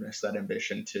competitiveness, that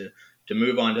ambition to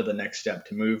move on to the next step,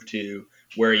 to move to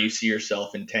where you see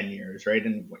yourself in 10 years, right?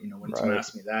 And when someone Right.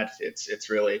 asks me that, it's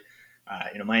really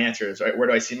my answer is, right, where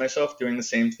do I see myself doing the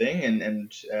same thing,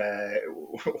 and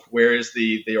where is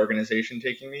the organization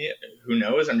taking me? Who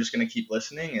knows? I'm just going to keep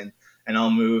listening, and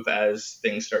I'll move as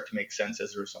things start to make sense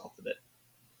as a result of it.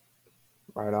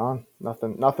 Right on.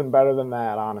 Nothing better than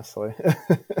that, honestly.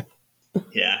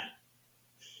 Yeah.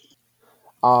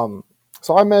 um,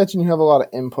 so I imagine you have a lot of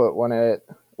input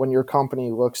when your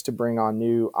company looks to bring on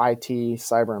new IT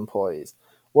cyber employees.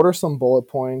 What are some bullet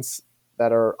points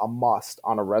that are a must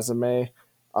on a resume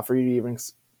for you to even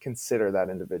consider that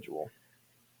individual?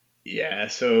 Yeah,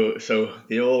 so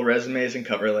the old resumes and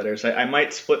cover letters. I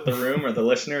might split the room or the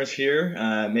listeners here.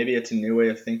 Maybe it's a new way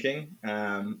of thinking.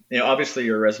 Obviously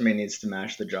your resume needs to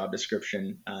match the job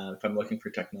description. If I'm looking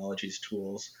for technologies,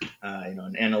 tools,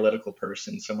 an analytical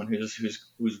person, someone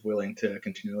who's willing to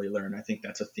continually learn. I think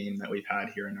that's a theme that we've had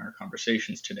here in our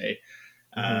conversations today.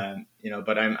 Hmm.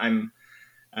 But I'm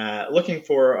looking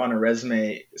for on a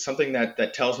resume something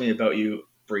that tells me about you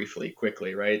briefly,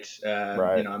 quickly, right?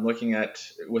 Right. I'm looking at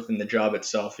within the job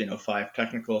itself, 5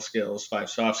 technical skills, 5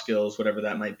 soft skills, whatever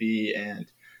that might be, and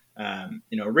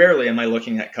rarely am I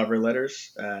looking at cover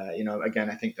letters. Again,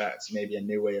 I think that's maybe a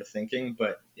new way of thinking,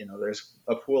 but there's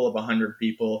a pool of 100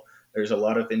 people. There's a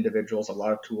lot of individuals, a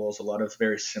lot of tools, a lot of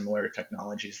very similar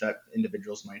technologies that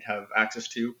individuals might have access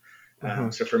to. Hmm.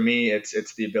 So for me,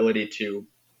 it's the ability to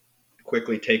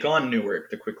quickly take on new work,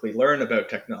 to quickly learn about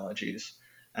technologies.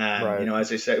 Right.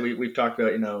 As I said, we've talked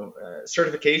about,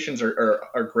 certifications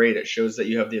are great. It shows that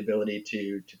you have the ability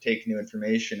to take new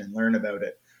information and learn about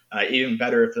it. Even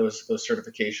better if those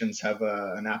certifications have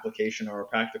an application or a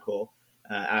practical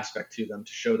aspect to them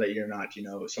to show that you're not,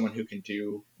 someone who can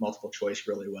do multiple choice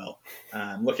really well.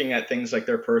 Looking at things like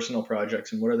their personal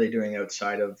projects and what are they doing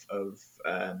outside of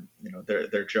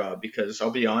their job. Because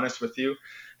I'll be honest with you,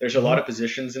 there's a lot Hmm. of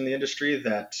positions in the industry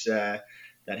that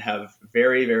have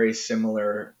very very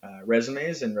similar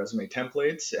resumes and resume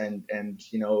templates, and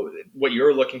what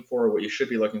you're looking for, what you should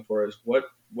be looking for is what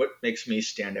makes me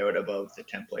stand out above the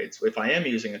templates. If I am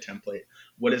using a template,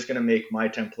 what is going to make my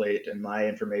template and my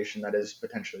information that is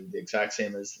potentially the exact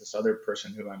same as this other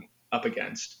person who I'm up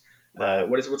against, Right.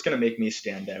 what's going to make me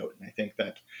stand out? And I think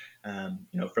that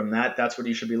from that's what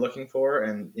you should be looking for.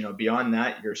 And beyond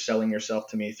that, you're selling yourself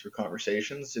to me through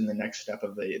conversations in the next step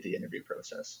of the interview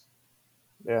process.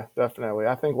 Yeah, definitely.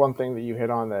 I think one thing that you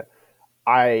hit on that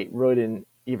I really didn't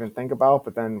even think about,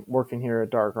 but then working here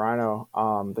at Dark Rhino,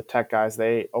 the tech guys,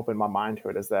 they opened my mind to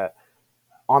it, is that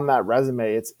on that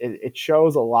resume, it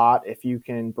shows a lot if you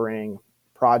can bring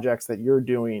projects that you're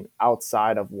doing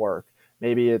outside of work.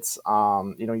 Maybe it's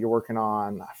you're working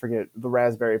on, I forget, the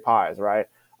Raspberry Pis, right?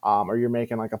 Or you're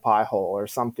making like a Pi hole or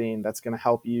something that's going to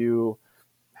help your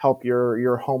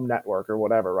home network or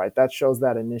whatever, right? That shows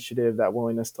that initiative, that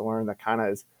willingness to learn. That kind of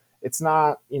is. It's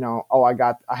not, oh,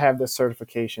 I have this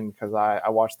certification because I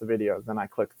watched the videos, then I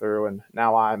click through and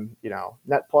now I'm,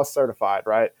 Net Plus certified,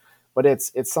 right? But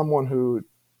it's someone who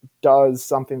does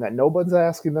something that nobody's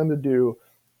asking them to do,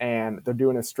 and they're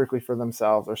doing it strictly for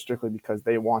themselves or strictly because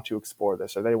they want to explore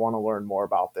this or they want to learn more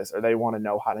about this or they want to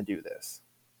know how to do this.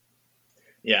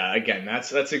 Yeah, again,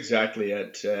 that's exactly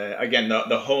it. Again,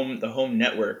 the home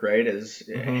network, right? Is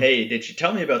Hmm. hey, did you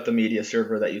tell me about the media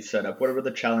server that you set up? What were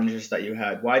the challenges that you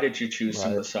had? Why did you choose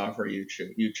some of Right. the software you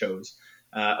chose?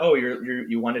 Oh,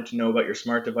 you wanted to know about your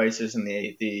smart devices and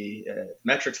the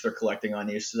metrics they're collecting on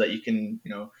you, so that you can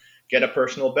get a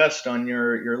personal best on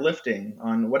your lifting,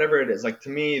 on whatever it is. Like, to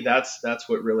me, that's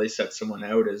what really sets someone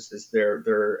out. Is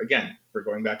they're again, we're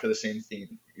going back to the same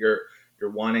theme. You're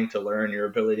wanting to learn, your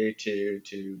ability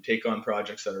to take on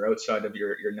projects that are outside of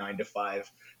your 9 to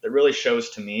 5, that really shows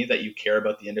to me that you care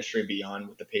about the industry beyond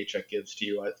what the paycheck gives to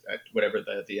you at whatever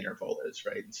the interval is,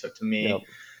 right? And so to Yep. me,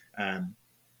 um,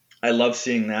 I love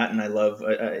seeing that, and I love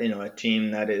a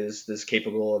team that is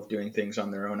capable of doing things on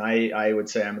their own. I would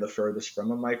say I'm the furthest from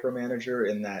a micromanager,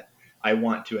 in that I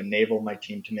want to enable my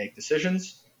team to make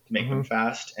decisions, to make them Hmm.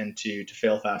 fast, and to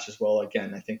fail fast as well.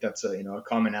 Again, I think that's a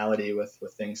commonality with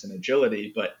things in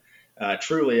agility, but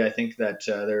truly, I think that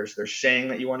there's saying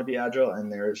that you want to be agile,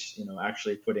 and there's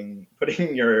actually putting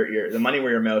your the money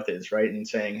where your mouth is, right, and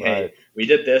saying, hey, Right. we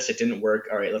did this, it didn't work,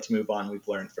 all right, let's move on, we've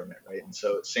learned from it, right? And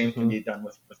so same can Hmm. be done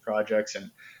with projects. And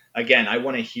again, I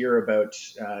want to hear about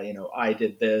I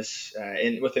did this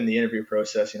within the interview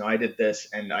process. I did this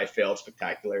and I failed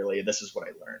spectacularly, this is what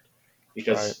I learned. Right.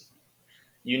 Because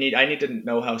I need to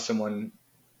know how someone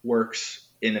works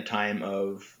in a time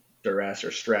of duress or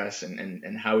stress,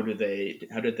 and how do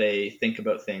they think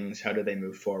about things, how do they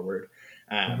move forward.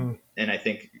 Hmm. And I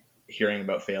think hearing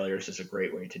about failures is a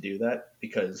great way to do that,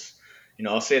 because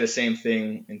I'll say the same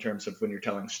thing in terms of when you're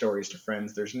telling stories to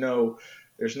friends. There's no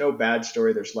bad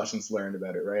story, there's lessons learned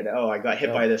about it, right? Oh, I got hit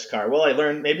Yep. by this car, well, I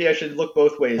learned maybe I should look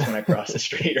both ways when I cross the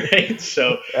street, right?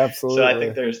 So I think Absolutely.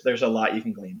 there's a lot you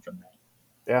can glean from that.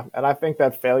 Yeah, and I think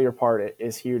that failure part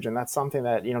is huge, and that's something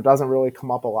that doesn't really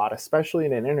come up a lot, especially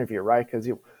in an interview, right? Because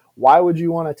why would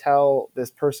you want to tell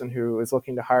this person who is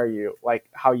looking to hire you like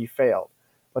how you failed?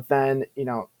 But then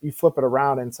you flip it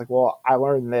around, and it's like, well, I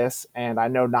learned this, and I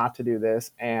know not to do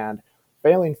this, and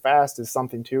failing fast is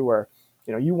something too where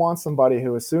you want somebody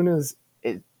who, as soon as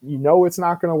it's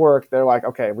not going to work, they're like,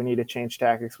 okay, we need to change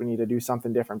tactics, we need to do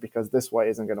something different because this way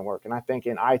isn't going to work. And I think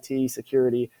in IT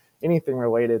security, anything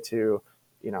related to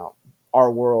you know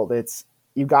our world, it's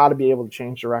you got to be able to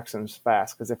change directions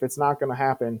fast, because if it's not going to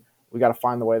happen, we got to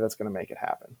find the way that's going to make it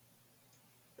happen.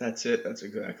 That's it. That's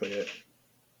exactly it.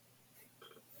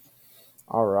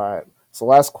 All right, so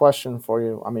last question for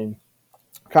you. I mean,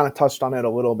 kind of touched on it a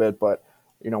little bit, but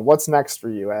what's next for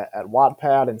you at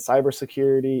Wattpad and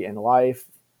cybersecurity and life,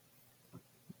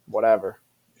 whatever.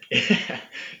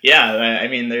 Yeah, I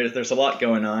mean, there's a lot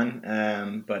going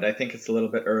on, but I think it's a little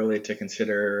bit early to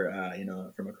consider,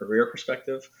 from a career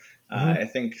perspective. Hmm. I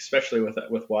think, especially with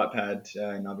Wattpad,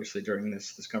 and obviously during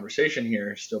this conversation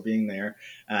here, still being there,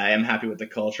 I am happy with the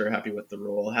culture, happy with the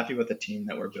role, happy with the team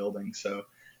that we're building. So,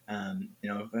 I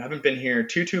haven't been here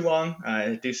too long.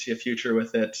 I do see a future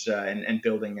with it, and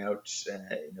building out,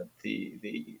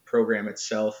 the program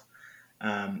itself.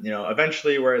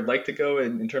 Eventually where I'd like to go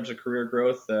in terms of career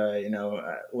growth,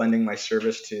 lending my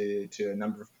service to a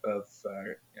number of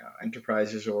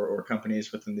enterprises or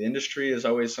companies within the industry is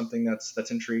always something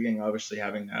that's intriguing. Obviously,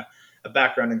 having a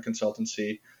background in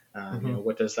consultancy, Hmm.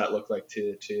 what does that look like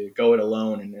to go it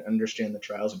alone and understand the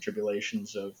trials and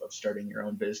tribulations of starting your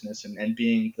own business, and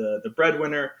being the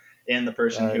breadwinner and the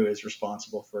person Right. who is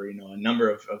responsible for a number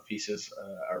of pieces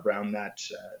around that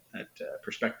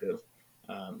perspective.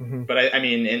 Hmm. But I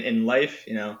mean, in life,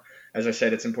 as I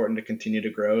said, it's important to continue to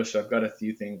grow. So I've got a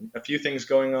few things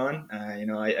going on.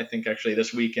 I think actually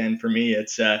this weekend for me,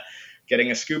 it's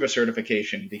getting a scuba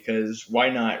certification, because why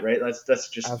not, right? That's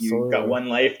just, you got Absolutely. one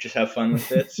life, just have fun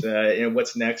with it.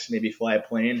 What's next? Maybe fly a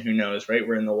plane. Who knows, right?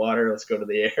 We're in the water. Let's go to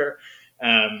the air.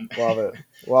 Um, Love it.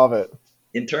 Love it.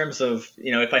 in terms of,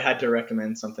 if I had to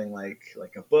recommend something like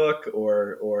a book,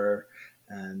 or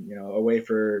a way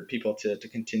for people to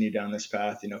continue down this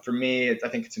path, for me, I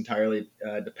think it's entirely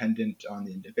dependent on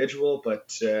the individual. But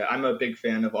I'm a big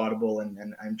fan of Audible,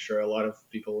 and I'm sure a lot of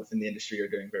people within the industry are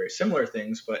doing very similar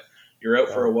things. But you're out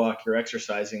for Right. a walk, you're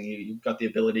exercising, you've got the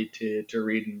ability to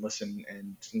read and listen,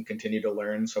 and continue to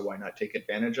learn. So why not take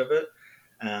advantage of it?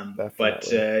 But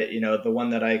Definitely. the one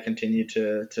that I continue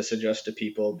to suggest to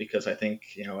people, because I think,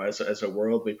 as a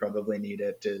world we probably need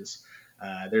it, is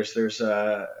there's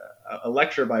a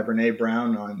lecture by Brene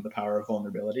Brown on the power of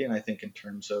vulnerability. And I think in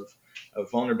terms of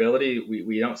vulnerability,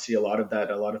 we don't see a lot of that.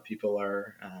 A lot of people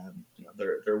are,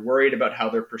 they're worried about how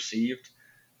they're perceived.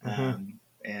 Hmm.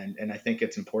 And I think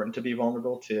it's important to be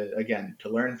vulnerable, to, again, to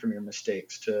learn from your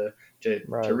mistakes, to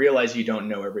Right. realize you don't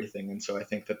know everything. And so I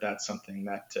think that that's something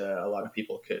that a lot of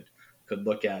people could could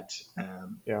look at.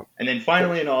 Yeah. And then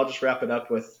finally, I'll just wrap it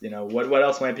up with, what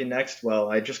else might be next?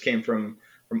 Well, I just came from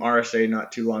RSA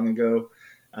not too long ago.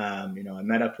 I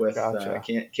met up with Gotcha.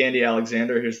 Candy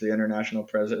Alexander, who's the international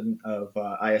president of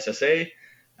ISSA.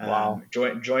 Wow.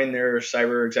 Join their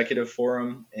cyber executive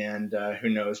forum, and who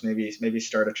knows, maybe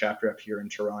start a chapter up here in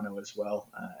Toronto as well.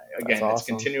 Again, Awesome. It's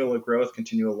continual growth,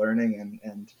 continual learning,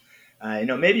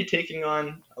 and maybe taking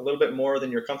on a little bit more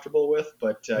than you're comfortable with,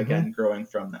 but again, growing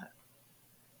from that.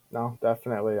 No,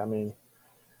 definitely. I mean,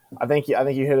 I think you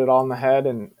hit it all on the head.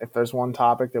 And if there's one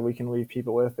topic that we can leave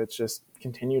people with, it's just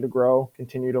continue to grow,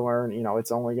 continue to learn.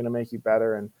 It's only going to make you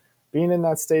better. And being in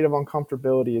that state of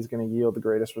uncomfortability is going to yield the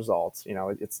greatest results.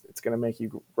 It's going to make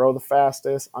you grow the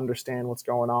fastest, understand what's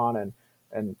going on,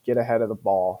 and get ahead of the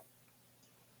ball.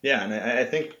 Yeah, and I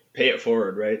think pay it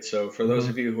forward, right? So for those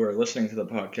of you who are listening to the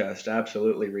podcast,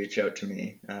 absolutely reach out to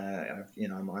me. I'm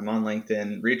on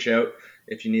LinkedIn. Reach out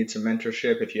if you need some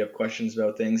mentorship, if you have questions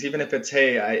about things, even if it's,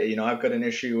 hey, I've got an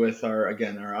issue with our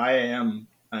IAM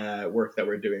work that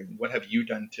we're doing. What have you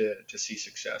done to see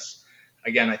success?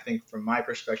 Again, I think from my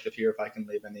perspective here, if I can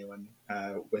leave anyone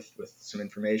with some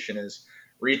information, is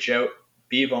reach out,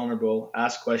 be vulnerable,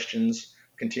 ask questions,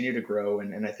 continue to grow,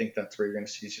 and I think that's where you're going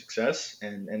to see success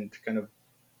and kind of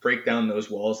break down those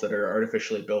walls that are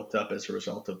artificially built up as a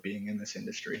result of being in this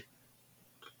industry.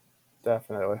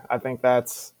 Definitely. I think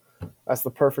that's the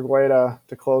perfect way to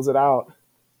close it out.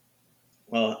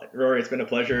 Well, Rory, it's been a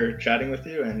pleasure chatting with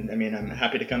you, and I mean, I'm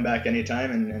happy to come back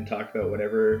anytime and talk about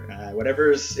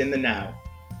whatever's in the now.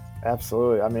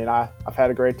 Absolutely. I mean, I've had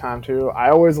a great time too. I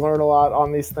always learn a lot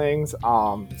on these things,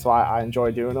 so I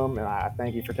enjoy doing them, and I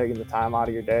thank you for taking the time out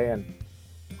of your day, and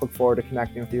look forward to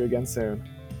connecting with you again soon.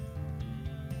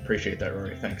 Appreciate that,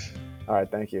 Rory. Thanks. All right.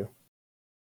 Thank you.